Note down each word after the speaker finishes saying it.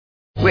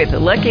With the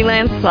Lucky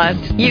Land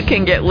Slots, you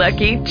can get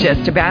lucky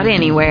just about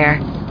anywhere.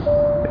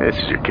 This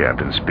is your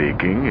captain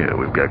speaking.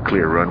 We've got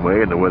clear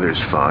runway and the weather's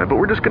fine, but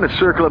we're just going to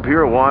circle up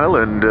here a while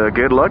and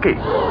get lucky.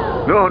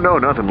 No,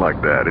 nothing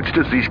like that. It's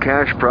just these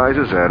cash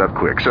prizes add up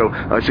quick. So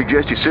I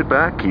suggest you sit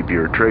back, keep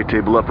your tray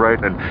table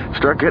upright, and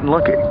start getting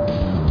lucky.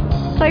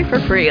 Play for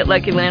free at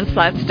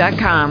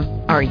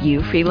LuckyLandSlots.com. Are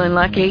you feeling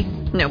lucky?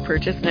 No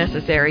purchase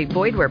necessary.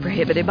 Void where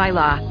prohibited by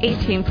law.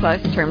 18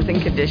 plus terms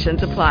and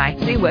conditions apply.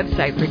 See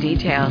website for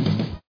details.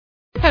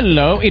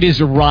 Hello, it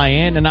is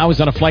Ryan, and I was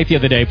on a flight the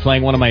other day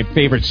playing one of my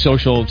favorite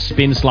social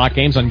spin slot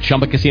games on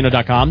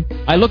ChumbaCasino.com.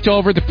 I looked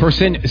over the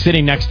person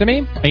sitting next to me,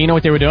 and you know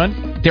what they were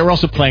doing? They were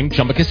also playing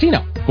Chumba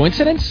Casino.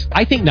 Coincidence?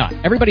 I think not.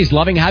 Everybody's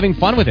loving having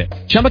fun with it.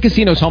 Chumba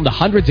Casino is home to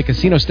hundreds of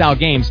casino-style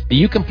games that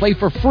you can play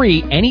for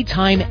free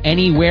anytime,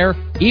 anywhere,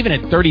 even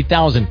at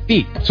 30,000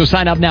 feet. So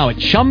sign up now at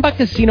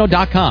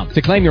ChumbaCasino.com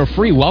to claim your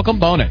free welcome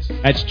bonus.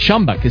 That's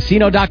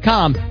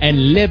ChumbaCasino.com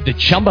and live the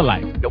Chumba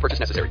life. No purchase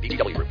necessary.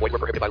 VGW. Void where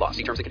prohibited by law.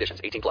 See terms and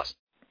conditions. 18 plus.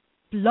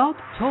 Blog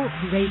Talk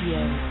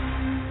Radio.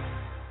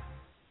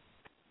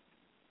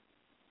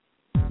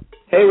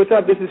 Hey, what's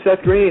up? This is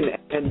Seth Green,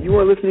 and you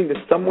are listening to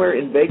Somewhere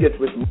in Vegas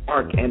with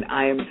Mark, and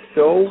I am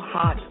so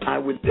hot, I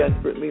would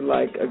desperately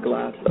like a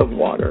glass of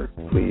water.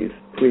 Please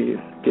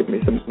give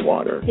me some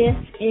water. This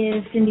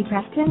is Cindy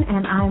Preston,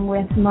 and I'm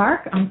with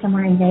Mark on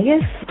Somewhere in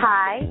Vegas.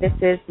 Hi, this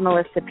is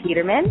Melissa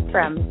Peterman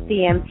from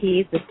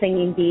CMT's The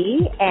Singing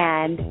Bee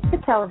and the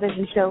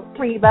television show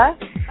Reba.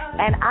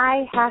 And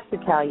I have to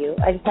tell you,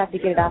 I just have to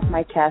get it off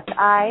my chest,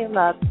 I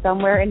love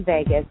Somewhere in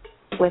Vegas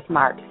with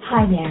Mark.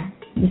 Hi there.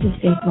 This is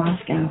Faith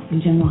Roscoe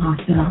from General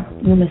Hospital.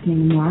 You're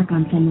listening to Mark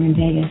on Somewhere in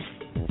Vegas.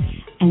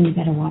 And you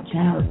better watch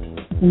out.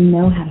 We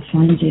know how to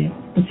find you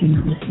if you're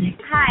not listening.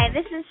 Hi,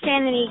 this is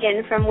Shannon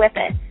Egan from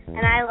Whippet,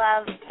 and I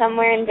love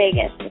Somewhere in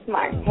Vegas with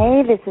Mark.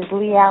 Hey, this is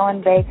Lee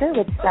Allen Baker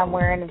with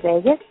Somewhere in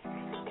Vegas,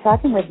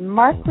 talking with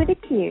Mark with a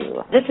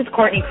Q. This is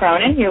Courtney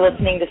Cronin. You're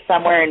listening to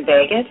Somewhere in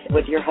Vegas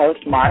with your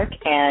host, Mark,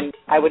 and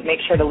I would make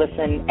sure to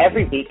listen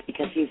every week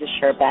because he's a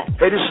sure bet.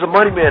 Hey, this is the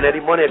Money Man, Eddie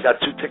Money. I got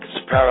 2 tickets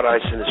to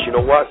Paradise, and you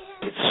know what?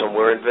 It's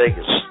Somewhere in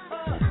Vegas.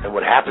 And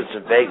what happens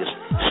in Vegas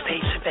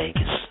stays in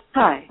Vegas.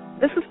 Hi,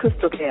 this is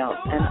Crystal Gale,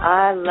 and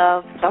I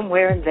love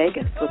Somewhere in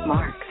Vegas with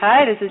Mark.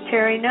 Hi, this is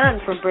Terry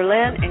Nunn from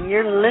Berlin, and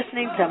you're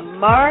listening to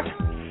Mark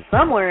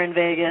Somewhere in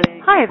Vegas.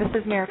 Hi, this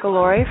is Miracle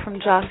Lori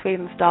from Joss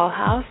Whedon's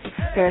Dollhouse.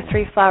 There are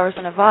 3 flowers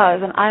in a vase,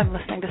 and I'm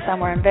listening to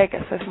Somewhere in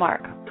Vegas with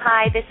Mark.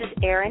 Hi, this is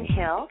Erin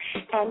Hill,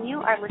 and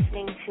you are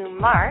listening to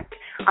Mark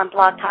on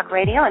Blog Talk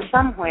Radio and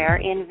Somewhere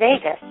in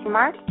Vegas.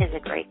 Mark is a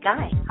great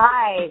guy.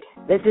 Hi,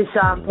 this is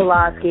Sean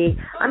Pulaski.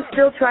 I'm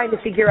still trying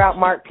to figure out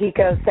Mark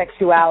Pico's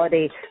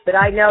sexuality, but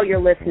I know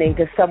you're listening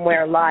to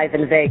Somewhere Live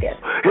in Vegas.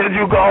 Here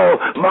you go,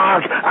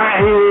 Mark.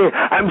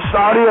 I'm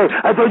sorry.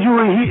 I thought you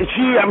were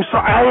she. I'm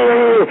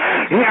sorry.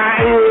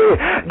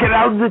 Get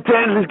out of the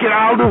tent. Let's get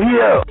out of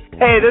here.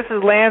 Hey, this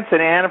is Lance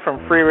and Anna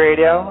from Free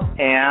Radio.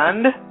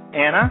 And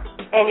Anna?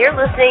 And you're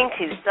listening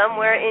to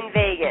Somewhere in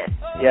Vegas.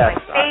 Yes.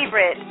 My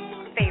favorite.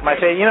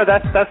 You know,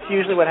 that's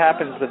usually what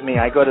happens with me.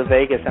 I go to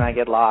Vegas and I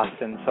get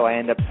lost, and so I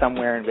end up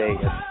somewhere in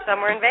Vegas.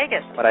 Somewhere in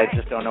Vegas. But I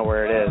just don't know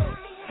where it is.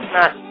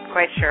 Not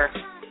quite sure.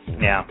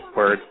 Yeah,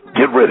 word.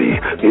 Get ready.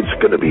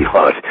 It's going to be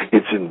hot.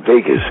 It's in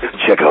Vegas.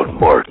 Check out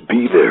Mark.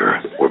 Be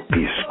there or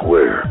be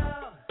square.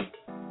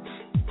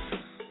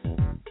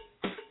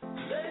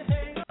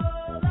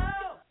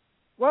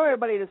 Welcome,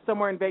 everybody, to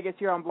Somewhere in Vegas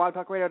here on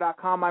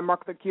blogtalkradio.com. I'm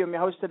Mark the Q. I'm your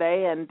host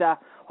today, and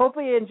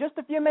hopefully in just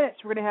a few minutes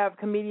we're going to have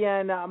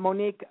comedian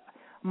Monique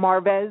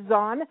Marvez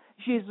on.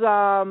 She's,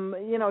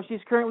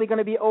 she's currently going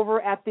to be over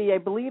at I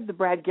believe, the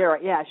Brad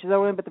Garrett. Yeah, she's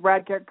over at the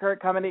Brad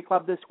Garrett Comedy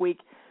Club this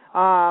week.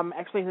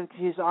 Actually,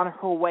 she's on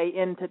her way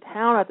into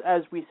town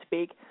as we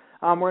speak.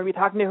 We're going to be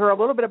talking to her a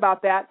little bit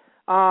about that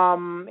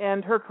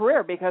and her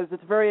career, because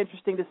it's very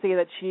interesting to see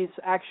that she's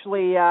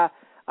actually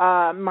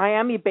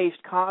Miami-based.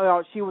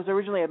 She was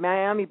originally a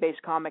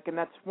Miami-based comic, and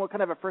that's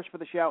kind of a first for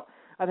the show.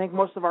 I think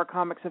most of our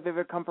comics have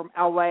either come from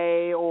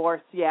L.A.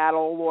 or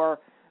Seattle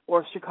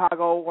or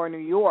Chicago or New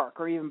York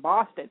or even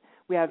Boston.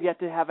 We have yet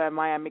to have a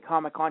Miami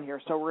comic on here,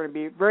 so we're going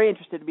to be very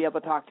interested to be able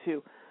to talk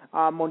to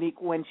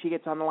Monique when she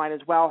gets on the line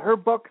as well. Her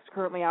book is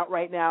currently out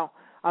right now.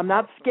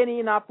 Not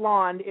Skinny, Not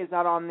Blonde is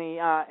out on the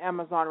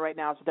Amazon right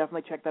now, so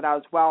definitely check that out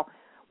as well.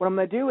 What I'm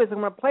going to do is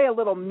I'm going to play a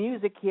little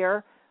music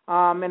here,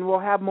 and we'll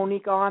have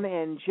Monique on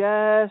in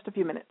just a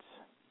few minutes.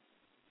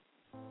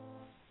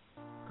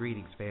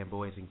 Greetings,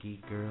 fanboys and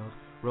geek girls.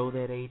 Roll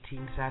that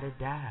 18-sided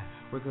die.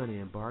 We're going to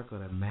embark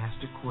on a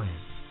master quest.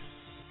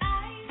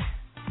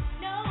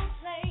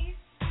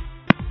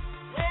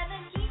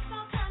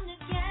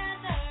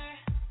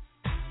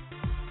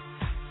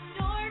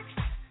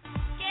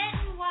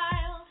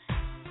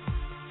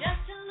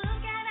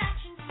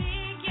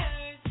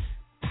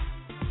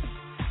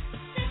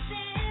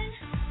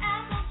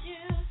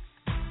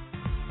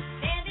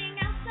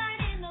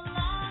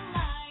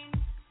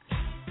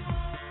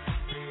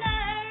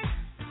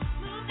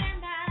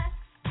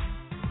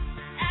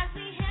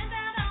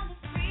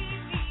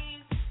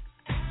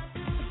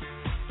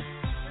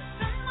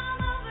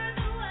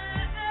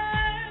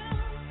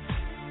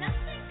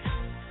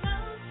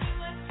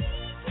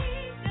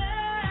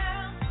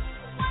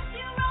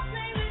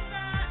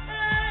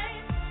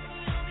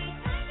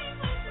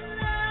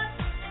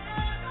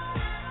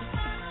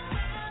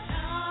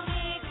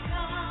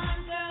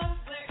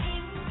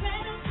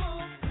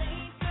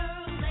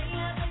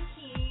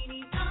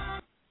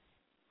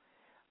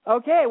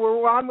 Okay,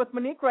 we're on with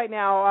Monique right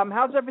now.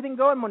 How's everything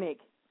going,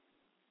 Monique?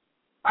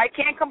 I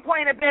can't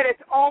complain a bit.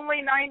 It's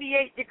only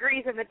 98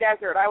 degrees in the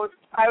desert. I was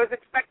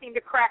expecting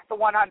to crack the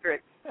 100.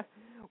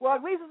 Well,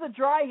 at least it's a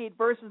dry heat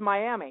versus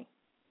Miami.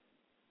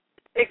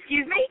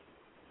 Excuse me?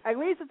 At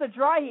least it's a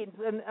dry heat,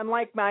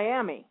 unlike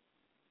Miami.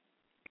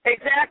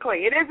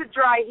 Exactly. It is a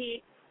dry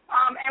heat,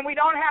 and we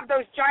don't have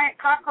those giant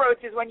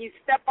cockroaches. When you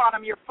step on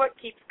them, your foot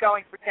keeps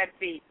going for 10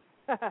 feet.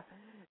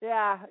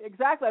 Yeah,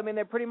 exactly. I mean,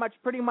 they're pretty much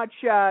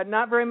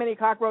not very many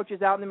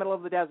cockroaches out in the middle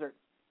of the desert.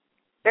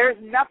 There's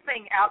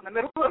nothing out in the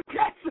middle of the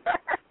desert.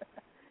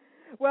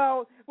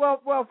 Well.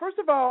 First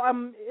of all,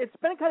 it's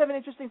been kind of an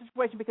interesting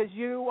situation because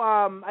you,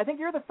 I think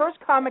you're the first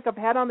comic I've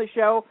had on the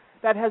show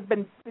that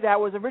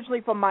was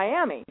originally from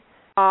Miami,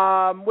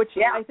 which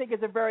I think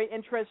is a very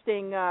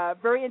interesting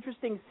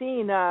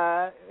scene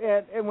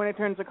when it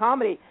turns to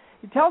comedy.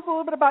 Tell us a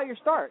little bit about your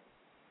start.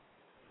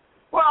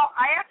 Well,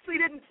 I actually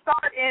didn't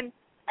start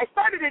I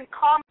started in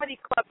comedy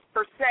clubs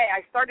per se.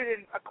 I started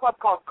in a club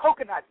called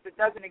Coconuts that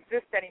doesn't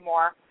exist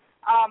anymore,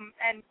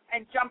 and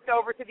jumped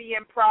over to the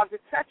Improvs,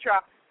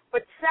 etc.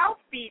 But South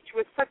Beach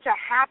was such a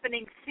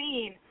happening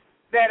scene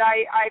that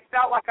I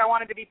felt like I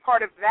wanted to be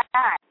part of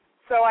that.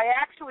 So I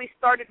actually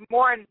started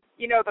more in,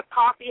 the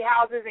coffee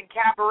houses and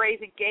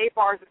cabarets and gay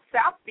bars of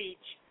South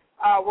Beach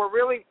were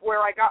really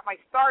where I got my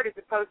start as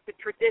opposed to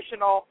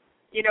traditional,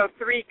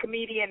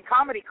 3-comedian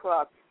comedy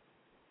clubs.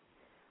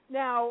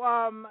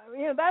 Now,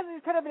 that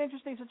is kind of an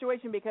interesting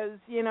situation because,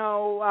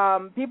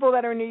 people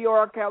that are in New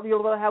York have a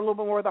little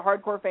bit more of the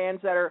hardcore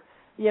fans that are,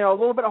 a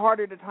little bit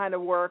harder to kind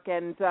of work,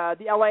 and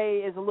the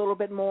LA is a little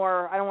bit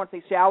more, I don't want to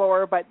say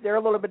shallower, but they're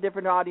a little bit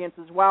different audience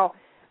as well.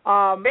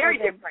 Very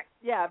different.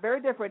 Yeah,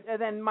 very different.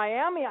 And then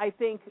Miami, I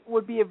think,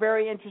 would be a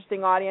very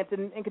interesting audience,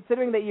 and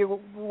considering that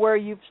where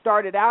you've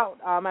started out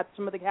at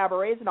some of the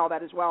cabarets and all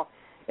that as well,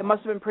 it must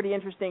have been a pretty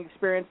interesting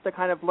experience to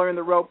kind of learn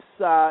the ropes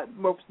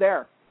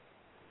there.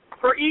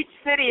 For each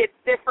city, it's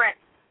different.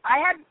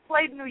 I hadn't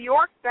played New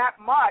York that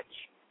much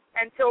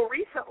until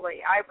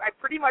recently. I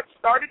pretty much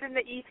started in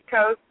the East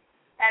Coast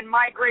and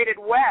migrated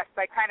west.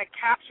 I kind of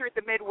captured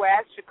the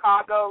Midwest,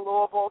 Chicago,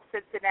 Louisville,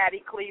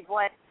 Cincinnati,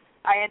 Cleveland.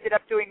 I ended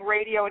up doing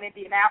radio in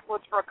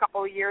Indianapolis for a couple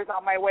of years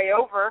on my way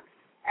over,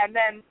 and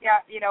then,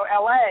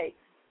 L.A.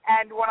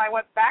 And when I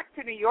went back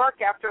to New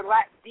York after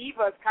Latin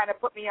Divas kind of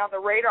put me on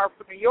the radar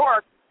for New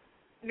York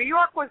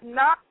was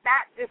not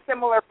that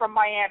dissimilar from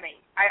Miami.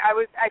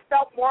 I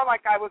felt more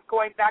like I was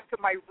going back to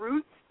my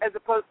roots as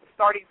opposed to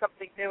starting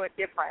something new and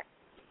different.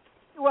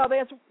 Well,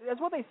 that's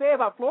what they say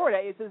about Florida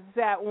is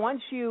that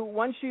once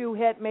you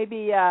hit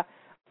maybe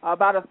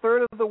about a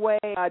third of the way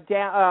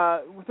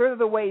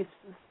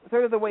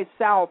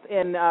south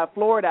in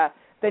Florida,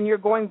 then you're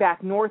going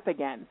back north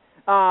again.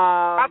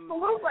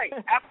 Absolutely.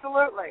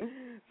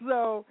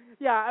 So,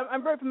 yeah,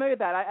 I'm very familiar with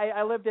that.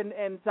 I lived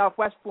in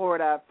Southwest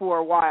Florida for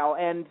a while,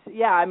 and,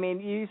 yeah, I mean,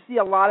 you see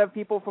a lot of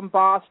people from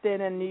Boston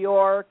and New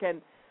York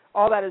and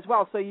all that as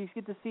well. So you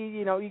get to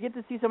see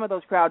some of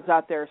those crowds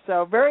out there.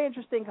 So very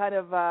interesting kind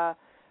of,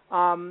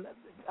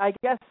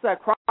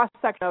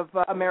 cross-section of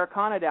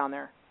Americana down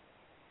there.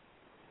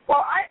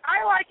 Well,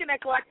 I like an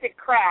eclectic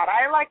crowd.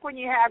 I like when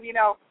you have,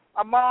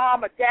 a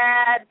mom, a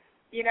dad,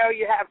 you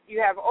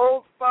have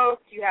old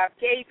folks, you have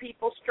gay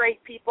people,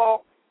 straight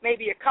people,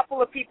 maybe a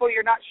couple of people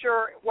you're not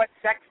sure what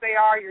sex they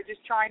are. You're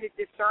just trying to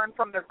discern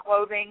from their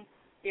clothing,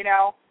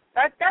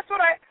 That's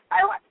what I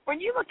like. When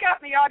you look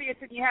out in the audience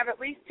and you have at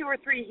least 2 or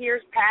 3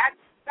 here's Pats,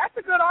 that's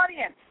a good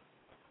audience.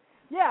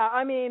 Yeah,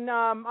 I mean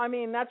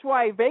that's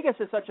why Vegas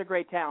is such a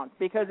great town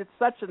because it's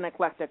such an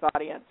eclectic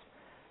audience.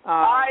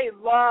 I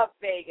love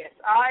Vegas.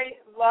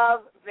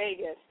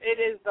 It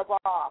is the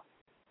bomb.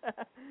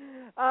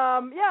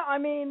 Yeah, I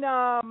mean,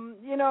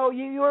 you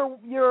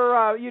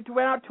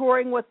went out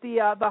touring with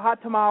the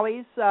Hot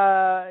Tamales,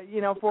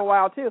 for a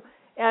while too.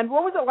 And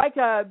what was it like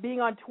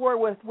being on tour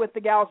with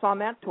the gals on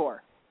that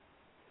tour?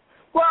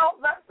 Well,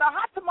 the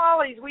Hot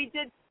Tamales, we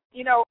did,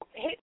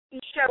 hit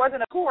show. It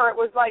wasn't a tour. It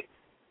was like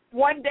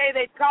one day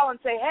they'd call and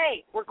say,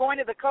 hey, we're going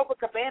to the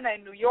Copacabana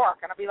in New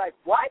York. And I'd be like,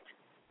 what?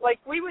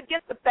 Like, we would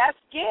get the best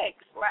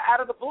gigs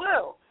out of the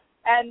blue.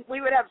 And we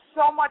would have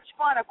so much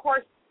fun. Of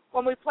course,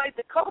 when we played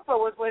the Copa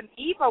was when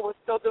Eva was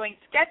still doing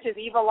sketches,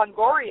 Eva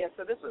Longoria.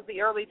 So this was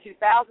the early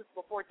 2000s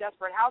before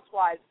Desperate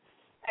Housewives.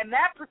 And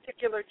that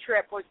particular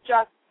trip was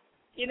just,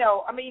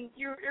 you're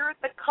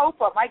at the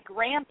Copa. My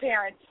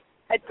grandparents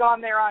had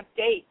gone there on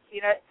dates.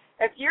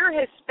 If you're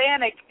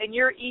Hispanic and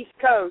you're East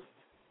Coast,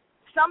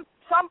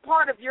 some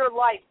part of your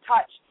life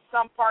touched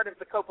some part of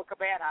the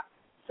Copacabana.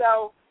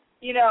 So,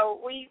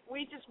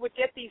 we just would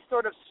get these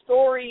sort of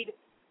storied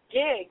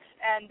gigs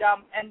and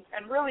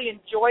really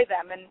enjoy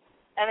them. And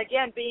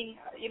again, being,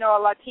 a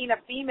Latina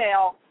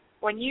female,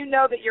 when you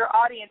know that your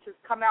audience has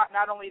come out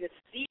not only to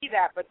see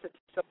that but to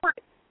support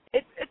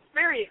it, it's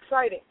very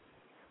exciting.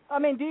 I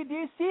mean, do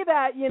you see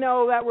that,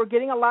 that we're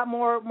getting a lot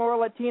more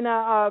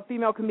Latina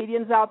female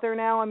comedians out there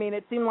now? I mean,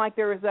 it seemed like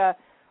there was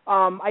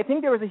I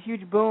think there was a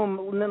huge boom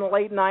in the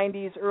late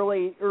 90s,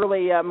 early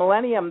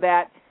millennium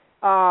that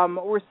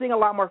we're seeing a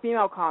lot more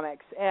female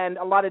comics and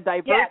a lot of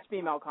diverse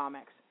female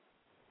comics.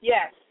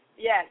 Yes,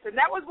 and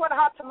that was what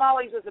Hot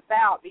Tamales was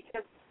about,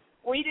 because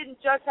we didn't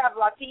just have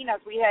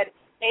Latinas. We had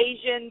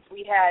Asians,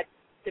 we had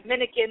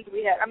Dominicans,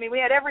 we had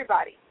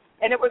everybody.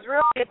 And it was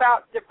really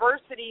about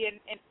diversity in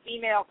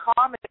female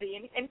comedy,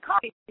 and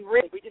comedy,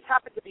 really. We just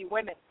happened to be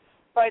women.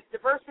 But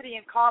diversity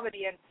in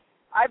comedy, and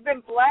I've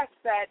been blessed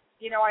that,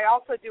 I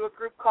also do a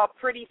group called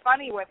Pretty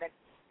Funny Women.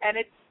 And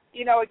it's,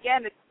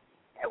 again, it's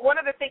one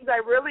of the things I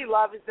really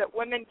love is that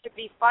women can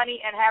be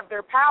funny and have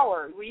their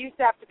power. We used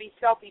to have to be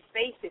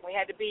self-effacing. We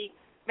had to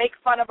make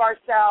fun of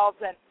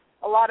ourselves, and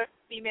a lot of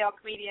female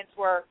comedians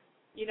were,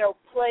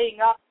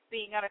 playing up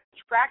being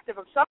unattractive.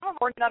 Some of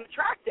them weren't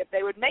unattractive.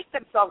 They would make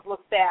themselves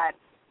look bad.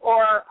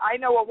 Or I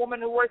know a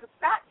woman who wears a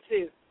fat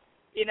suit,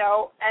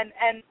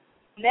 and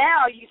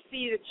now you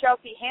see the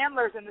Chelsea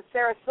Handlers and the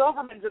Sarah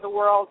Silvermans of the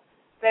world,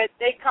 that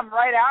they come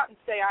right out and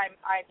say, I'm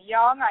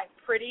young, I'm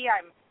pretty,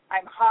 I'm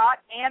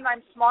hot, and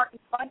I'm smart and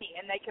funny,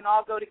 and they can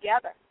all go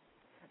together.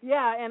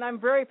 Yeah, and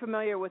I'm very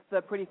familiar with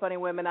the Pretty Funny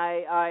Women.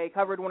 I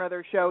covered one of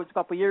their shows a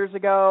couple years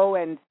ago,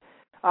 and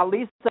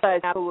Lisa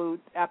is an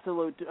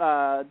absolute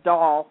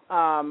doll.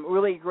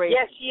 Really great.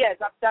 Yes, she is.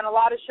 I've done a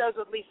lot of shows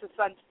with Lisa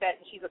Sunstead,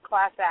 and she's a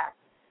class act.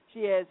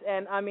 She is,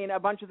 and a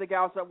bunch of the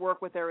gals that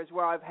work with her as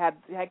well. I've had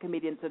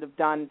comedians that have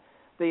done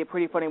the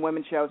Pretty Funny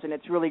Women shows, and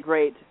it's really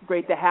great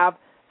to have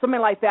something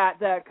like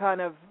that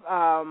kind of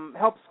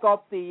helps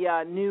sculpt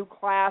the new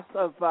class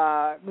of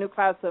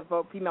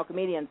female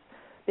comedians,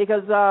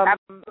 because we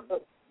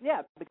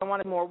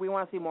want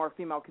to see more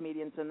female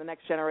comedians in the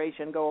next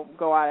generation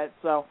go at it.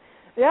 So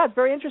yeah, it's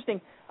very interesting.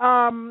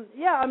 You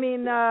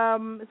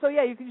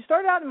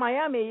started out in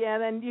Miami,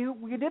 and then you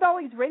did all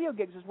these radio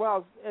gigs as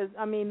well. Was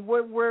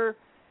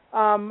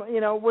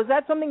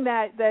that something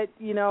that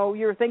you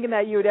were thinking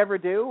that you would ever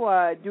do,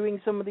 doing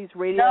some of these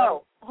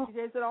radio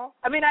gigs at all?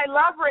 I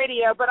love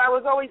radio, but I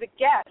was always a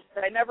guest.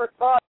 I never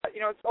thought,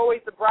 it's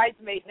always the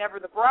bridesmaid, never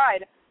the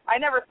bride. I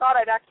never thought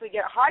I'd actually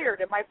get hired.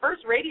 At my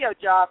first radio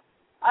job,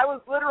 I was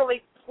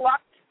literally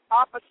plucked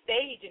off a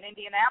stage in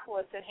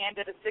Indianapolis and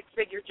handed a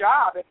six-figure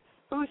job. And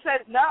who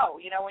says no?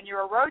 When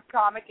you're a road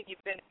comic and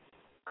you've been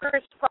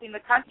crisscrossing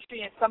the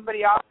country and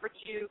somebody offered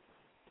you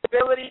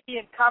stability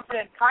and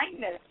confident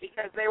kindness,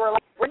 because they were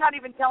like, we're not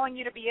even telling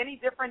you to be any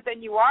different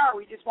than you are.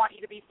 We just want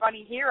you to be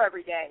funny here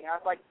every day. I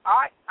was like,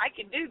 I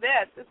can do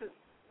this. This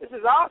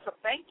is awesome.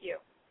 Thank you.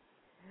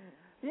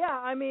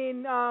 Yeah,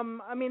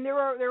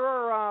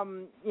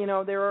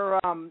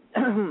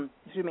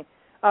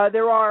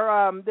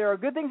 there are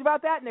good things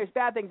about that, and there's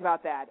bad things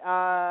about that.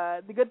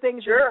 The good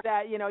things is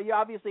that you're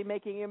obviously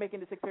making a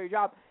six-figure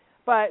job,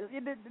 but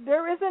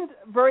there isn't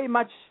very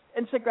much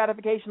instant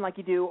gratification like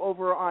you do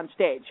over on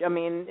stage.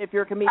 If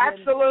you're a comedian,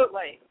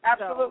 absolutely,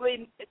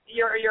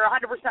 you're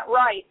 100%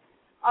 right.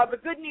 The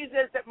good news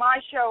is that my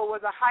show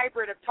was a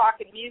hybrid of talk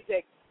and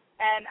music,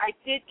 and I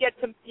did get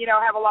to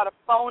have a lot of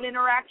phone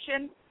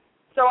interaction.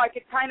 So I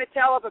could kind of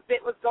tell if a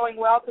bit was going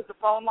well, because the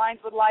phone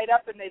lines would light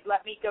up and they'd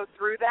let me go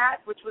through that,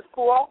 which was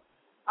cool.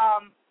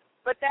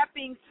 But that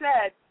being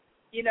said,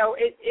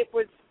 it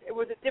was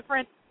a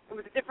different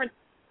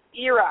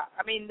era.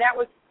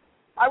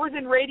 I was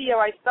in radio.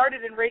 I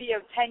started in radio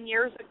 9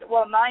 years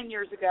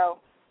ago,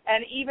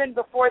 and even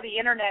before the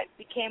internet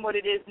became what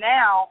it is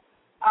now,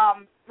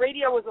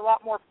 radio was a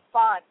lot more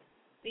fun.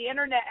 The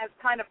internet has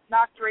kind of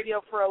knocked radio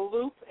for a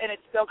loop, and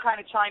it's still kind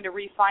of trying to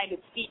re-find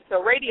its feet.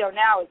 So radio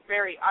now is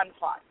very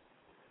unfun.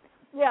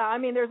 Yeah,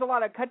 there's a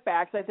lot of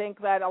cutbacks. I think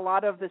that a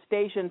lot of the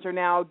stations are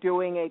now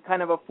doing a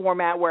kind of a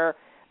format where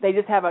they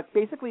just have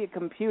basically a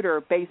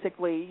computer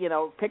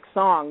pick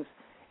songs,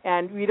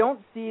 and we don't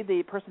see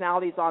the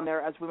personalities on there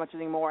as much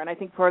anymore. And I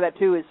think part of that,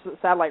 too, is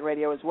satellite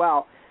radio as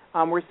well.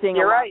 We're seeing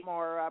a lot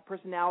more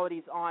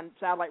personalities on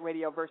satellite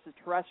radio versus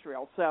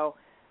terrestrial. So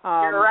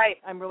you're right.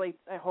 I'm really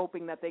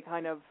hoping that they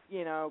kind of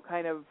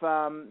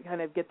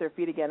get their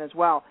feet again as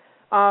well.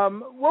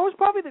 What was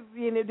probably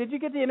did you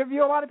get to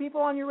interview a lot of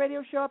people on your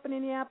radio show up in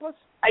Indianapolis?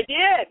 I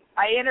did.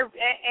 I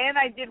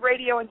did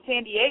radio in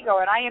San Diego,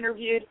 and I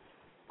interviewed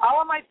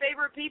all of my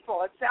favorite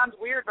people. It sounds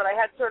weird, but I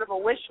had sort of a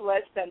wish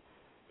list, and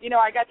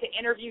I got to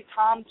interview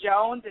Tom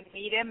Jones and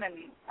meet him,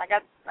 and I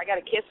got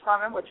a kiss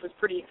from him, which was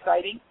pretty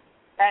exciting.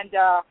 And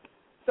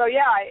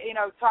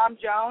Tom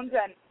Jones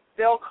and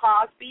Bill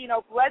Cosby,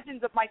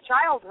 legends of my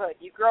childhood.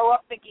 You grow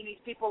up thinking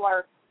these people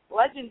are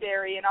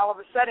legendary, and all of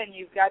a sudden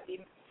you've got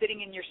them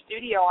sitting in your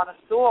studio on a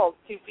stool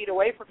 2 feet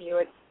away from you.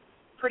 It's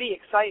pretty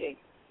exciting.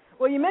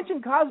 Well, you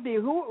mentioned Cosby.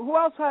 Who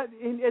else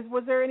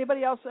was there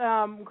anybody else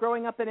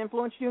growing up that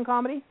influenced you in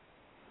comedy?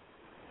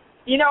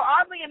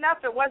 Oddly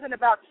enough, it wasn't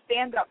about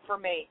stand-up for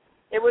me.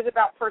 It was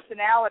about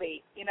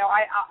personality.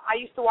 I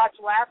used to watch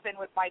Laugh-In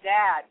with my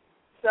dad.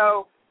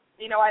 So,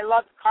 I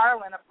loved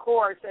Carlin, of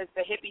course, as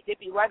the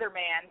hippy-dippy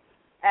weatherman,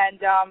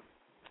 and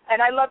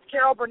I loved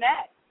Carol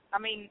Burnett.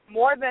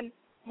 More than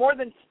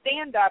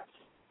stand-ups,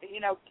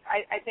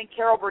 I think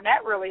Carol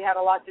Burnett really had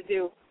a lot to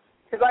do,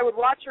 because I would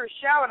watch her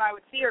show and I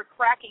would see her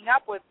cracking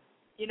up with,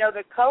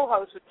 the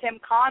co-host with Tim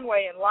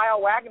Conway and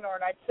Lyle Wagner,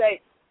 and I'd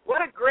say,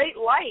 what a great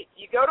life.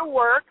 You go to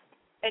work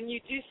and you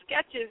do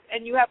sketches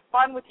and you have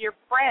fun with your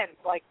friends.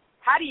 Like,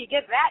 how do you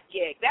get that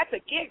gig? That's a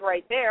gig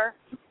right there.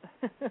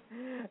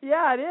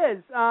 Yeah, it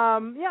is.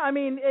 Yeah, I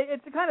mean,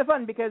 it's kind of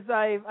fun because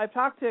I've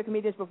talked to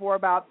comedians before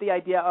about the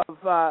idea of,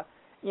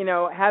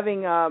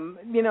 having,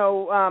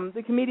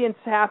 the comedians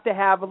have to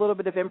have a little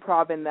bit of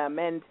improv in them,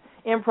 and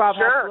improv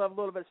has to have a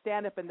little bit of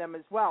stand-up in them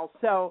as well.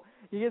 So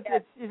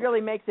it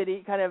really makes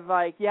it kind of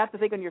like you have to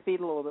think on your feet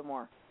a little bit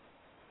more.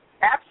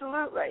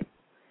 Absolutely.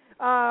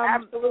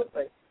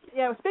 Absolutely.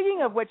 Yeah,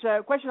 speaking of which,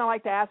 a question I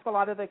like to ask a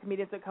lot of the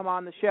comedians that come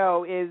on the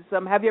show is,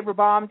 have you ever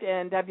bombed,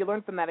 and have you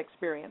learned from that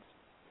experience?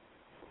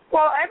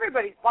 Well,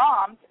 everybody's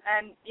bombed,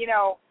 and,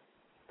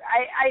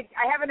 I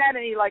haven't had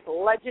any, like,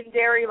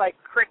 legendary, like,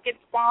 crickets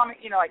bomb,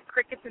 like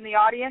crickets in the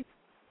audience,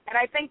 and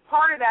I think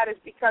part of that is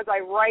because I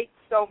write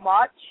so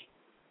much.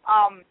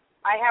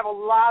 I have a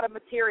lot of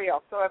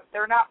material, so if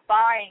they're not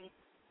buying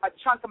a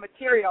chunk of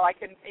material, I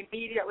can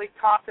immediately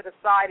toss it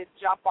aside and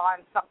jump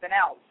on something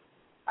else.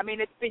 I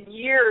mean, it's been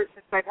years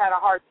since I've had a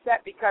hard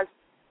set because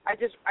I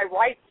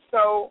write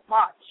so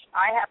much.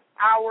 I have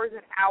hours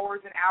and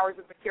hours and hours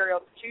of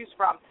material to choose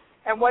from.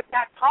 And what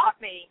that taught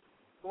me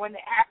when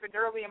it happened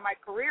early in my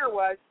career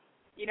was,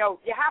 you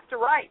have to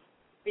write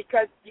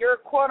because your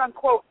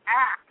quote-unquote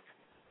act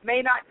may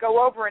not go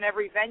over in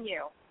every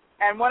venue.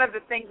 And one of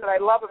the things that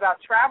I love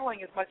about traveling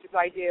as much as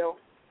I do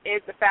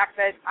is the fact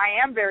that I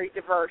am very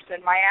diverse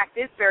and my act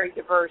is very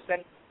diverse,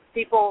 and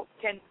people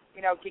can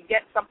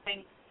get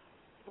something.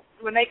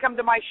 When they come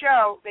to my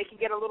show, they can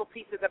get a little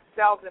piece of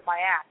themselves in my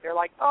act. They're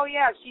like, oh,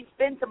 yeah, she's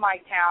been to my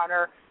town,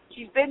 or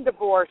she's been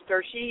divorced,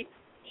 or she's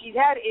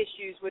had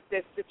issues with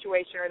this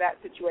situation or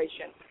that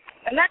situation.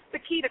 And that's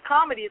the key to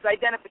comedy is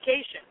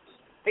identification.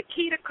 The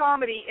key to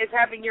comedy is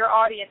having your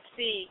audience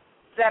see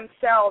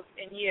themselves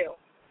in you.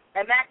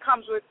 And that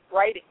comes with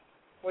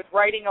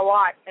writing a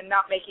lot and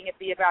not making it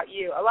be about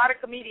you. A lot of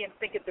comedians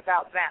think it's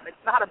about them.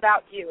 It's not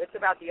about you. It's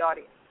about the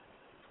audience.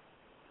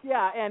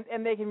 Yeah,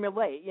 and they can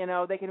relate.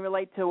 They can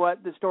relate to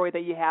what the story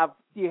that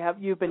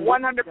you've been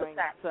 100%. doing.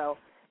 So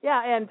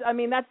yeah, and I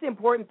mean that's the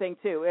important thing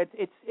too.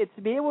 It's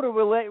to be able to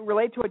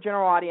relate to a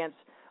general audience,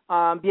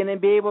 and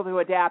be able to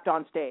adapt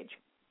on stage.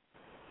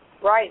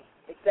 Right.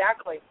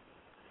 Exactly.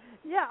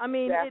 Yeah, I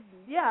mean,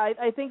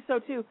 I think so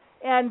too.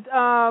 And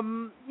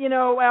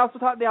I also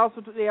talk. They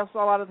also a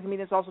lot of the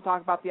comedians also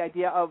talk about the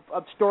idea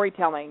of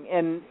storytelling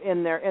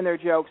in their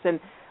jokes, and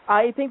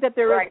I think that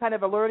there is kind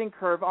of a learning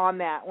curve on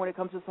that when it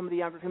comes to some of the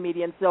younger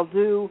comedians. They'll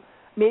do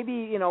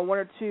maybe one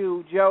or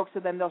two jokes,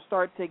 and then they'll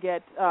start to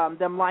get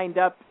them lined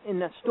up in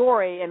the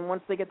story. And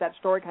once they get that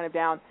story kind of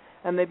down,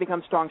 and they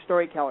become strong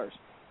storytellers.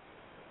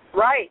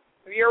 Right,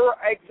 you're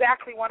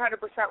exactly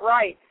 100%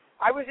 right.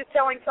 I was just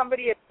telling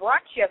somebody at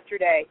brunch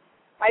yesterday.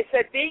 I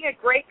said being a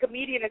great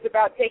comedian is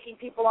about taking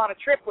people on a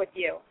trip with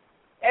you.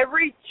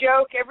 Every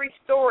joke, every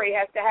story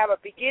has to have a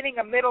beginning,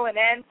 a middle, and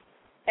end.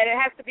 And it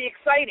has to be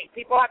exciting.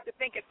 People have to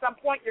think at some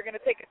point you're going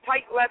to take a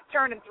tight left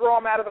turn and throw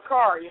them out of the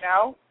car,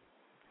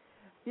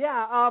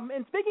 Yeah,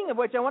 and speaking of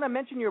which, I want to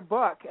mention your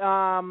book,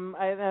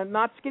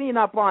 Not Skinny,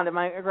 Not Blonde. Am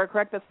I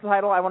correct? That's the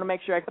title? I want to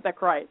make sure I got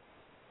that right.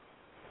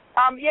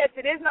 Yes,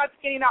 it is Not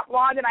Skinny, Not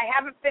Blonde, and I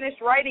haven't finished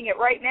writing it.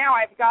 Right now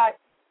I've got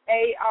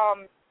a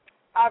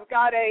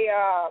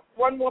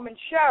one-woman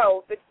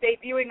show that's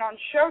debuting on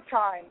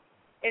Showtime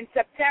in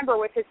September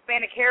with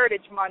Hispanic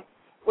Heritage Month,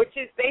 which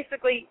is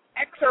basically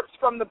excerpts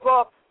from the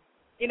book,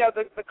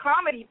 the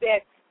comedy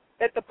bits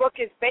that the book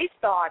is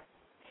based on.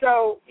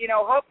 So,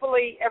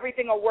 hopefully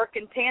everything will work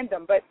in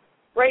tandem. But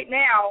right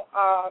now,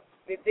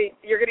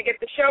 you're going to get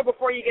the show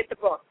before you get the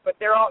book. But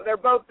they're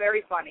both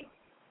very funny.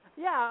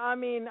 Yeah, I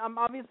mean,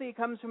 obviously it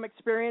comes from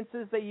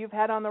experiences that you've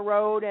had on the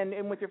road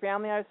and with your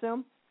family, I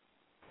assume?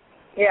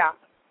 Yeah.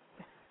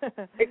 Say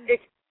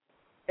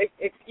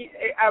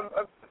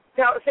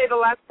the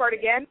last part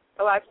again,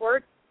 the last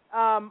word.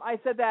 I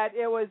said that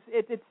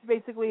it's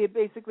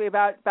basically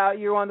about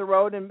you on the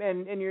road and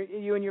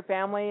you and your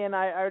family, and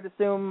I would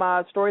assume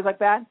stories like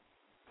that.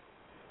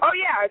 Oh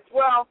yeah,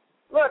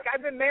 look,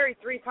 I've been married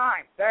 3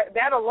 times.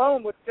 That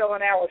alone would fill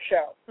an hour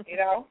show,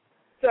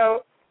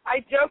 So I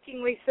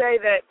jokingly say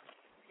that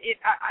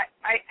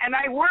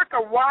I work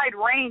a wide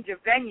range of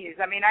venues.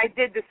 I mean, I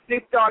did the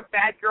Snoop Dogg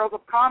Bad Girls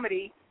of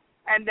Comedy,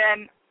 and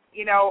then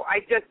I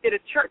just did a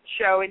church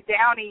show in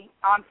Downey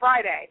on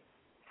Friday.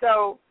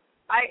 So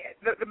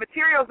the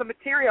material's the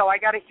material. I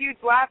got a huge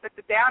laugh at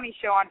the Downey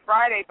show on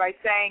Friday by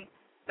saying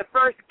the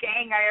first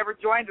gang I ever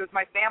joined was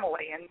my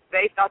family, and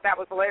they thought that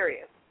was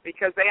hilarious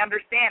because they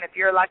understand if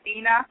you're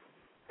Latina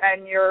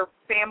and your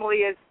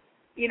family is,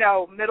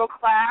 middle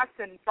class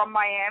and from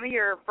Miami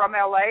or from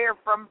L.A. or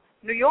from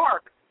New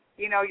York,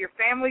 your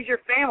family's your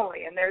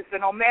family, and there's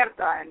an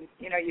omerta, and,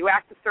 you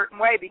act a certain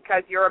way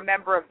because you're a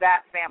member of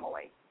that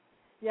family.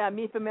 Yeah,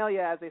 mi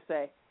familia, as they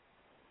say.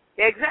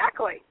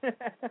 Exactly.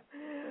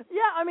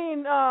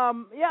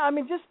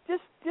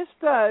 Just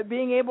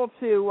being able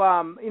to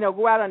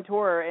go out on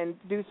tour and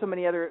do so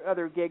many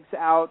other gigs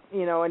out,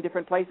 in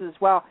different places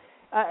as well.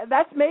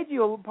 that's made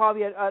you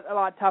probably a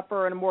lot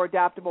tougher and a more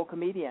adaptable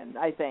comedian,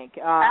 I think.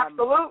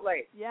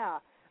 Absolutely. Yeah.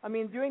 I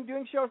mean, doing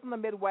shows in the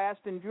Midwest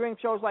and doing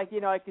shows like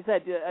like you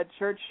said, a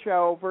church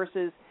show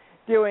versus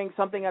doing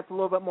something that's a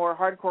little bit more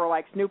hardcore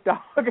like Snoop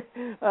Dogg.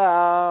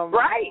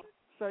 Right.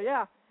 So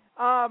yeah.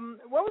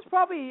 What was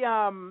probably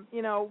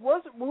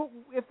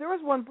if there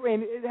was one?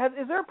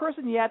 Is there a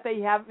person yet that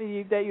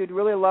you'd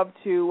really love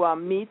to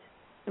meet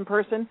in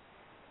person?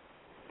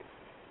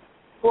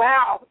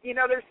 Wow,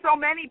 there's so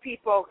many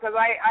people because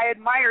I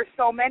admire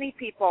so many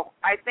people.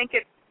 I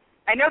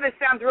know this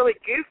sounds really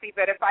goofy,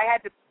 but if I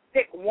had to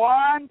pick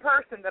one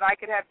person that I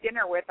could have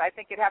dinner with, I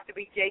think it'd have to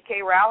be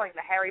J.K. Rowling,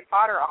 the Harry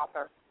Potter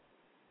author.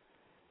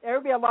 There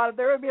would be a lot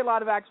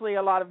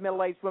of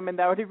middle-aged women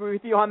that would agree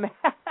with you on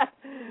that.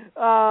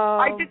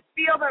 I just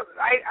feel that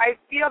I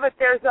feel that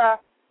there's a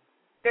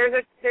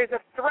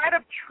thread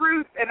of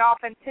truth and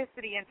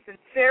authenticity and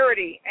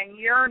sincerity and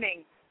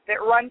yearning that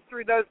runs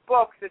through those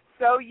books. It's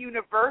so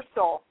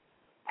universal,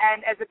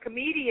 and as a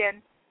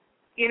comedian,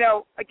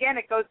 again,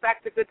 it goes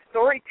back to good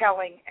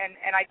storytelling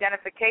and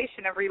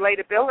identification and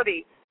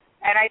relatability,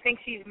 and I think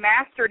she's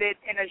mastered it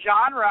in a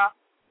genre.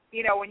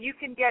 When you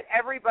can get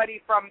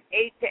everybody from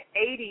 8 to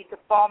 80 to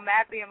fall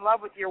madly in love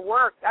with your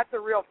work, that's a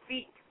real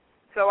feat.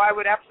 So I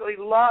would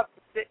absolutely love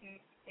to sit and,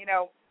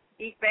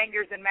 eat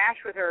bangers and mash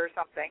with her or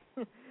something.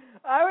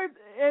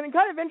 And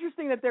kind of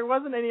interesting that there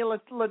wasn't any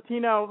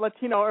Latino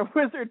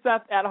wizards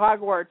at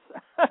Hogwarts.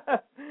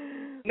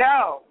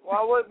 No.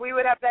 Well, we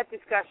would have that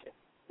discussion.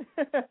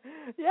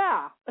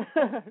 Yeah.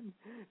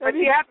 But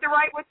you have to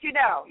write what you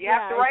know. You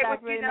have to write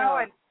what you know,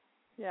 and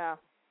yeah,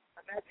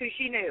 that's who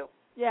she knew.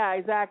 Yeah,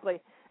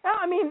 exactly.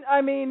 And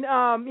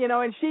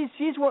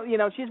she's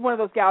one of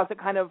those gals that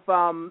kind of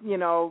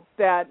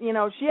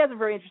she has a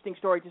very interesting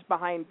story just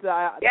behind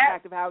the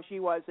fact of how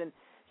she was, and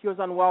she was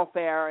on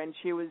welfare, and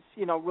she was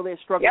really a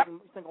struggling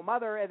single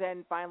mother, and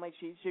then finally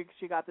she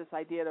got this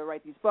idea to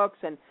write these books,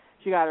 and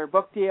she got her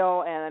book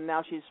deal, and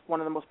now she's one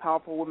of the most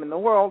powerful women in the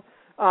world.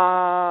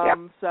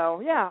 So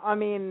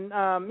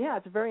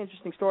it's a very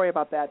interesting story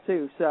about that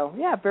too. So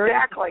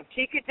exactly.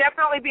 She could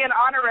definitely be an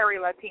honorary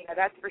Latina,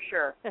 that's for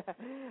sure.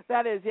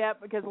 That is,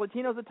 because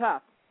Latinos are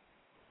tough.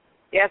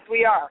 Yes,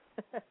 we are.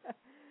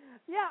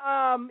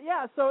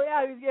 So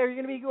you're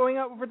going to be going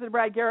over to the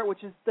Brad Garrett,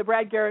 which is the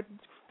Brad Garrett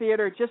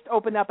Theater, just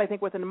opened up I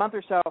think within a month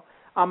or so.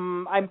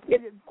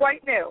 It's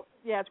quite new.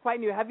 Yeah, it's quite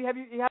new. You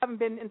haven't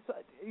been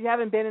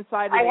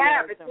inside? I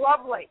have. It's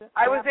lovely.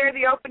 I was there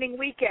the opening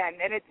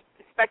weekend, and it's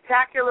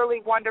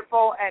spectacularly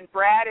wonderful. And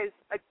Brad is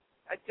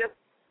just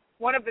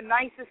one of the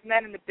nicest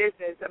men in the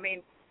business. I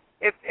mean,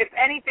 if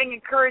anything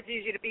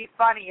encourages you to be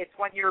funny, it's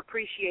when you're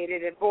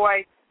appreciated. And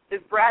boy,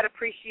 does Brad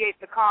appreciate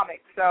the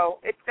comics. So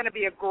it's going to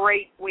be a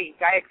great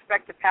week. I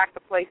expect to pack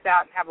the place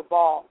out and have a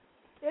ball.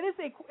 It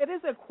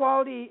is a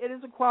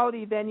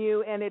quality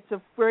venue, and it's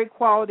a very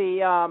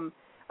quality.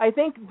 I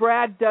think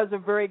Brad does a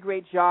very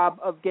great job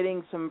of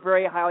getting some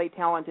very highly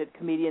talented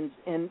comedians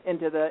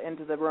into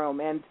the room,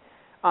 and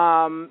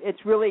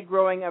it's really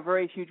growing a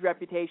very huge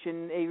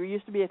reputation. It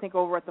used to be, I think,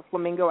 over at the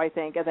Flamingo, I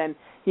think, and then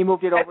he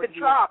moved it over at the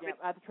Trop.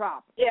 At the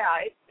Trop.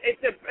 Yeah,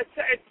 it's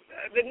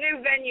the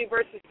new venue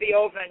versus the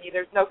old venue.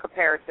 There's no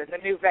comparison. The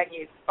new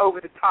venue's over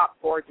the top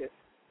gorgeous.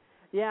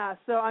 Yeah,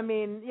 so I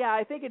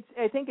think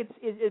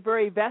it's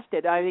very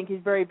vested. I think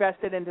he's very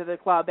vested into the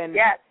club, and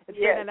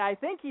and I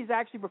think he's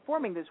actually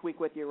performing this week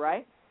with you,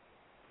 right?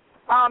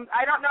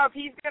 I don't know if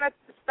he's going to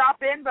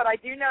stop in, but I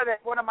do know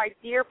that one of my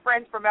dear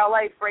friends from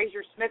LA,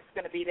 Fraser Smith's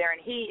going to be there,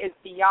 and he is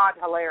beyond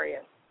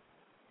hilarious.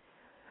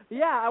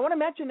 Yeah, I want to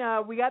mention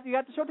you got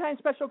the Showtime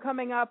special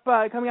coming up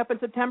in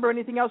September.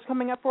 Anything else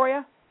coming up for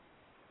you?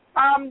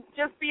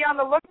 Just be on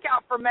the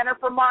lookout for Men Are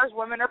From Mars,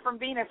 Women Are From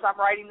Venus. I'm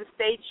writing the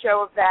stage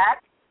show of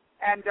that.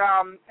 And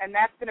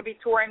that's going to be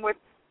touring with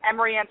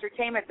Emery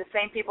Entertainment, the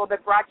same people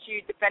that brought you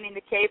Defending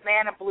the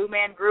Caveman and Blue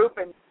Man Group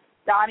and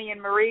Donnie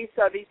and Marie.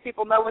 So these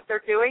people know what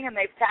they're doing, and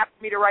they've tapped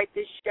me to write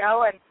this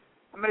show. And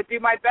I'm going to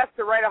do my best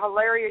to write a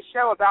hilarious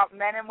show about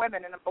men and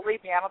women. And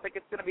believe me, I don't think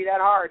it's going to be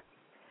that hard.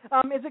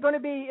 Is it going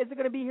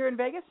to be here in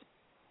Vegas?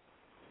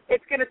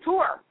 It's going to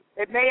tour.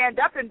 It may end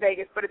up in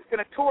Vegas, but it's going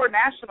to tour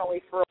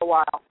nationally for a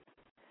while.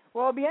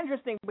 Well, it'll be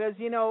interesting because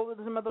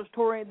some of those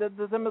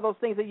some of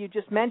those things that you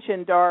just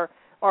mentioned are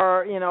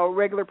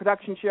regular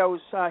production shows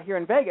here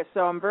in Vegas.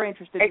 So I'm very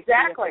interested to see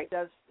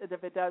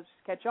if it does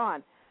catch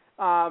on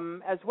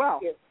as well.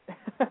 Thank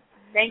you.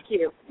 Thank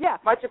you. Yeah,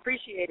 much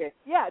appreciated.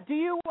 Yeah. Do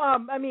you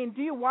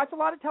do you watch a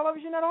lot of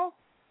television at all?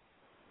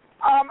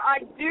 I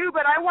do,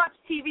 but I watch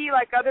TV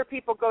like other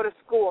people go to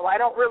school. I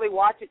don't really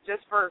watch it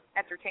just for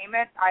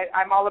entertainment.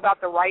 I'm all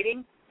about the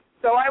writing.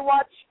 So I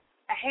watch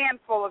a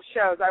handful of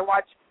shows. I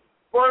watch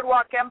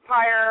Boardwalk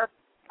Empire.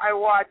 I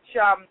watch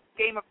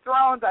Game of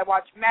Thrones. I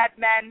watch Mad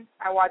Men.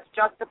 I watch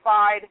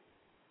Justified.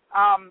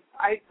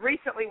 I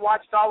recently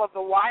watched all of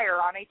The Wire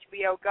on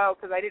HBO Go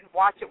because I didn't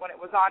watch it when it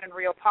was on in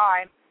real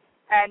time,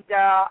 and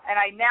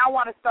I now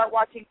want to start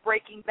watching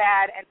Breaking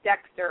Bad and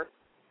Dexter,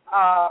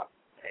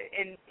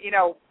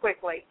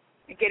 quickly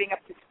and getting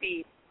up to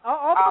speed.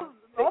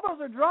 all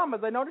those are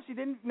dramas. I noticed you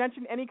didn't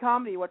mention any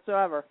comedy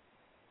whatsoever.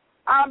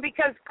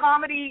 Because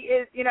comedy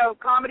is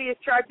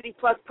tragedy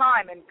plus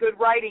time, and good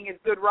writing is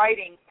good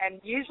writing.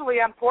 And usually,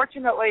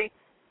 unfortunately,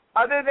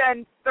 other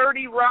than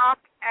 30 Rock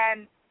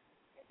and,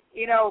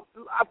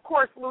 of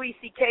course, Louis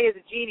C.K. is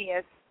a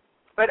genius,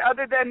 but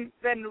other than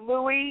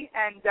Louis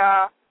and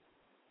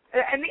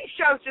these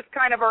shows just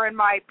kind of are in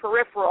my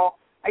peripheral.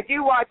 I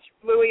do watch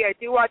Louis. I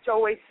do watch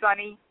Always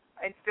Sunny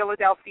in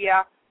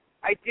Philadelphia.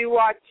 I do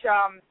watch,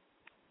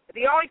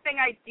 the only thing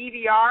I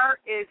DVR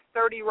is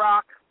 30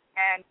 Rock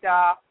and,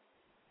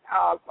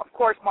 of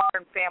course,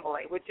 Modern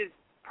Family, which is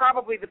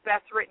probably the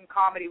best written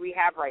comedy we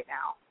have right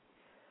now.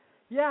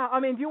 Yeah, I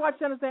mean, do you watch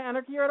Sons of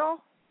Anarchy at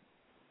all?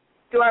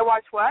 Do I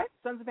watch what?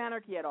 Sons of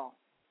Anarchy at all?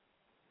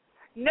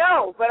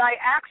 No, but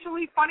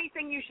funny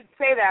thing you should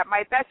say that.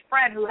 My best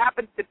friend, who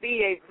happens to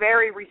be a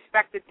very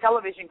respected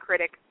television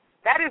critic,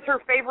 that is her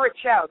favorite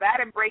show, that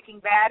and Breaking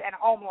Bad and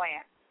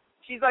Homeland.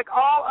 She's like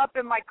all up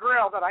in my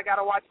grill that I got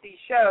to watch these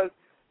shows,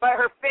 but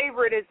her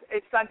favorite is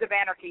Sons of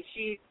Anarchy.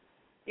 She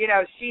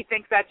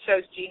thinks that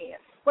show's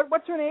genius.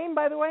 What's her name,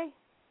 by the way?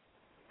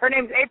 Her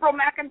name's April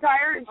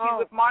McIntyre, and she's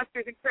with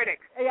Monsters and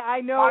Critics. Yeah,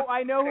 I know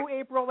who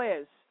April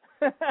is.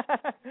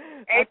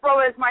 April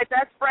is my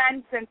best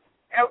friend since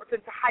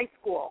high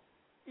school.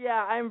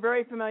 Yeah, I'm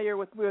very familiar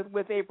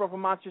with April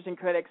from Monsters and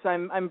Critics.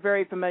 I'm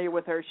very familiar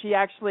with her. She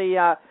actually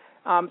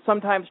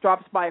sometimes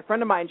drops by a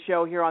friend of mine's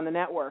show here on the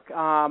network,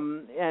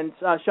 and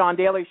Sean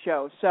Daly's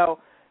show. So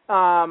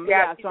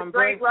she's a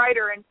great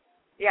writer, and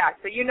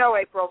so you know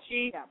April.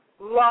 She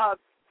loves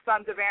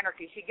Sons of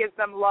Anarchy. She gives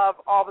them love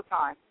all the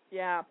time.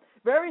 Yeah,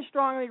 very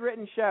strongly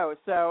written show.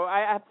 So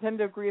I tend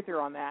to agree with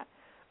her on that.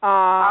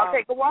 I'll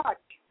take a watch.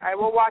 I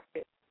will watch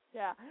it.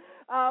 Yeah.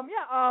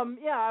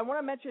 I want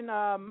to mention,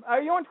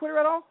 are you on Twitter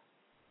at all?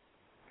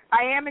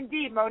 I am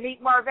indeed,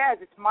 Monique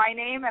Marvez. It's my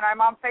name, and I'm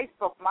on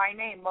Facebook. My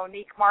name,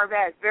 Monique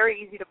Marvez. Very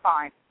easy to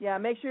find. Yeah,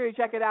 make sure you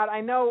check it out.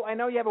 I know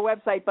you have a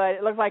website, but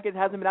it looks like it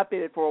hasn't been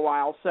updated for a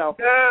while. So.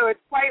 No,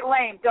 it's quite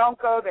lame. Don't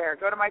go there.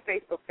 Go to my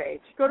Facebook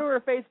page. Go to her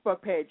Facebook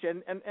page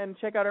and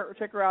check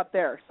her out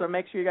there. So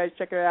make sure you guys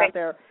check her out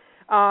there.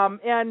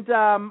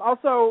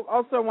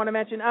 Also want to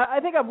mention, I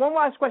think I have one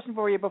last question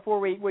for you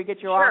before we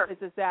get you off. Is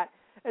that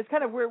it's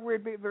kind of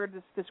weird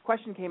this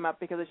question came up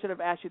because I should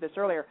have asked you this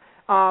earlier.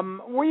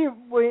 How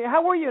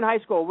were you in high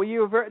school? Were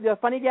you a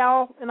funny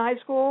gal in high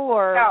school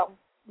or?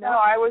 No,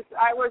 I was.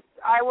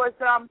 I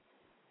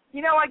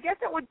guess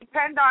it would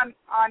depend on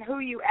who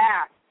you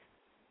asked.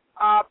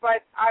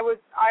 But I was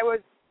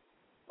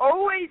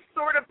always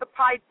sort of the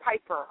Pied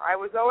Piper. I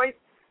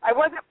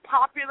wasn't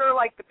popular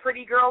like the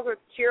pretty girls or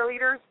the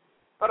cheerleaders,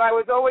 but I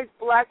was always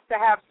blessed to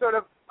have sort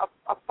of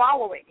a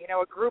following,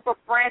 a group of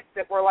friends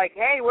that were like,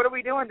 hey, what are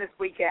we doing this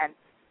weekend?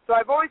 So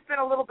I've always been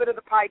a little bit of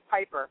the Pied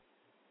Piper.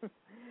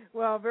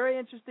 Well, very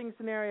interesting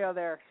scenario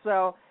there.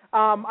 So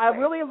I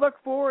really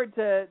look forward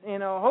to,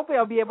 hopefully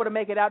I'll be able to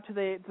make it out to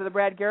the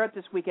Brad Garrett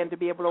this weekend to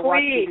be able to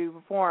watch you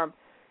perform.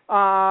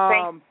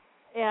 And,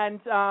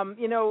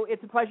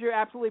 it's a pleasure,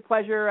 absolutely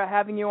pleasure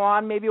having you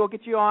on. Maybe we'll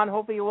get you on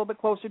hopefully a little bit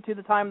closer to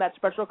the time that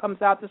special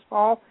comes out this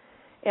fall.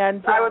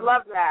 And I would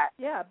love that.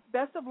 Yeah,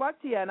 best of luck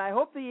to you. And I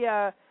hope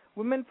the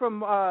Women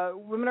Are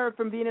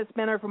From Venus,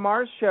 Men Are From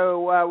Mars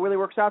show really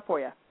works out for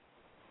you.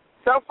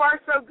 So far,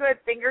 so good.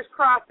 Fingers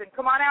crossed. And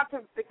come on out to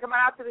the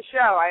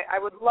show. I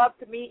would love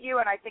to meet you,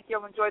 and I think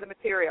you'll enjoy the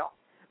material.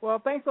 Well,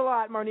 thanks a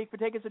lot, Monique, for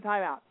taking some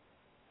time out.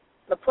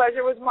 The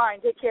pleasure was mine.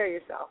 Take care of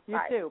yourself. You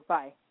too.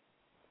 Bye.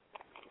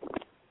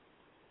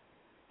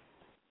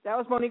 That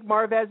was Monique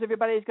Marvez,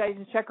 everybody. You guys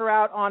can check her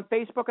out on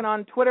Facebook and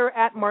on Twitter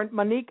at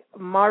Monique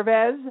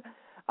Marvez.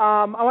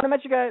 I want to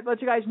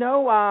let you guys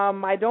know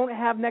I don't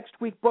have next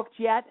week booked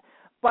yet,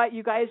 but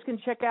you guys can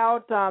check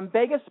out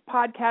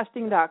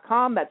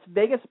VegasPodcasting.com. That's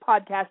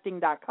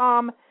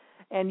VegasPodcasting.com,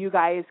 and you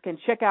guys can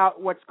check out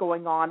what's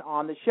going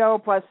on the show.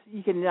 Plus,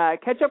 you can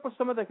catch up with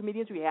some of the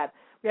comedians we had.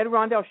 We had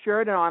Rondell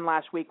Sheridan on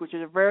last week, which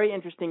is a very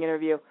interesting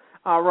interview.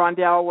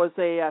 Rondell was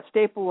a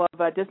staple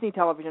of Disney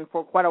television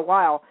for quite a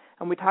while,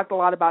 and we talked a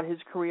lot about his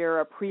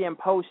career pre and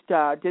post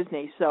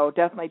Disney, so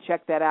definitely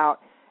check that out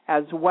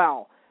as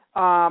well.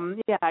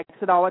 Like I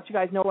said, I'll let you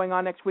guys know what's going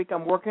on next week.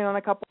 I'm working on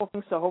a couple of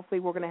things, so hopefully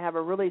we're going to have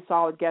a really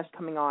solid guest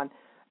coming on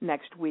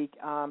next week.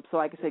 So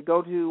like I said,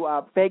 go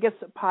to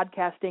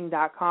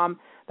VegasPodcasting.com.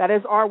 That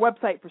is our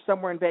website for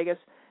Somewhere in Vegas,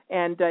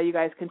 and you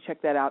guys can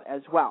check that out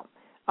as well.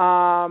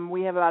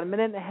 We have about a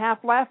minute and a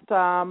half left.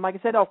 Like I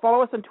said,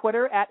 follow us on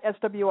Twitter at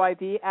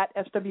SWIV,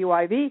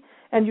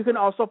 and you can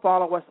also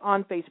follow us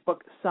on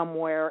Facebook,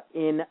 Somewhere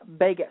in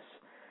Vegas.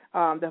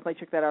 Definitely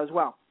check that out as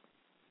well.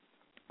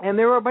 And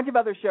there are a bunch of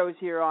other shows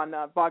here on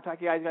Blog Talk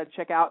you guys got to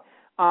check out.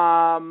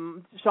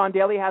 Sean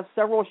Daly has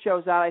several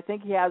shows out. I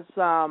think he has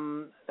a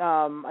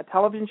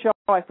television show.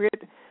 I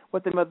forget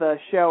what the name of the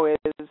show is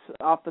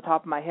off the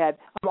top of my head.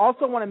 I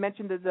also want to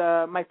mention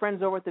that my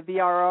friends over at the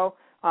VRO,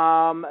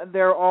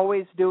 they're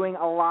always doing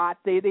a lot.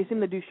 They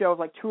seem to do shows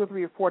like 2 or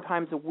 3 or 4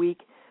 times a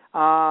week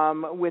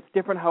with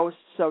different hosts.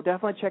 So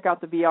definitely check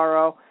out the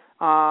VRO,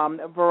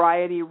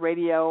 Variety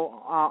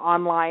Radio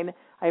Online.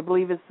 I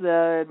believe is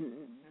the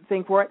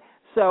thing for it.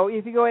 So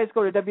if you guys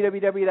go to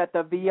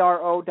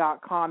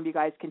www.thevro.com, you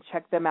guys can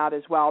check them out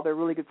as well. They're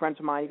really good friends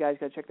of mine. You guys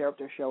got to check their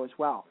show as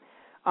well.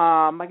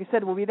 Like I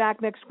said, we'll be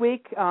back next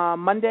week,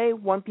 Monday,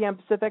 1 p.m.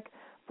 Pacific,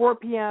 4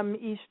 p.m.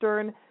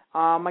 Eastern.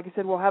 Like I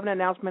said, we'll have an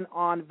announcement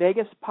on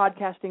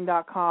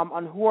VegasPodcasting.com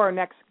on who our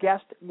next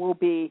guest will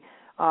be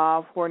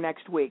for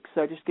next week.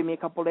 So just give me a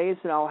couple of days,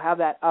 and I'll have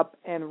that up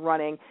and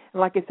running.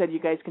 And like I said, you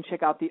guys can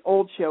check out the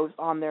old shows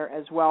on there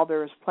as well.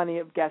 There's plenty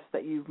of guests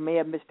that you may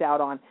have missed out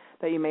on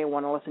that you may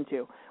want to listen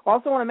to.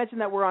 Also want to mention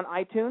that we're on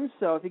iTunes,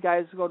 so if you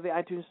guys go to the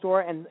iTunes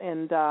store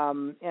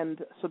and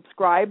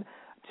subscribe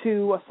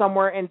to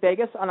Somewhere in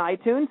Vegas on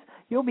iTunes,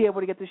 you'll be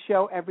able to get the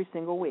show every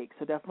single week.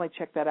 So definitely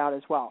check that out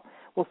as well.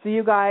 We'll see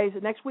you guys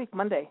next week,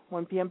 Monday,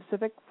 1 p.m.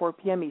 Pacific, 4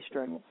 p.m.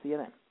 Eastern. We'll see you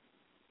then.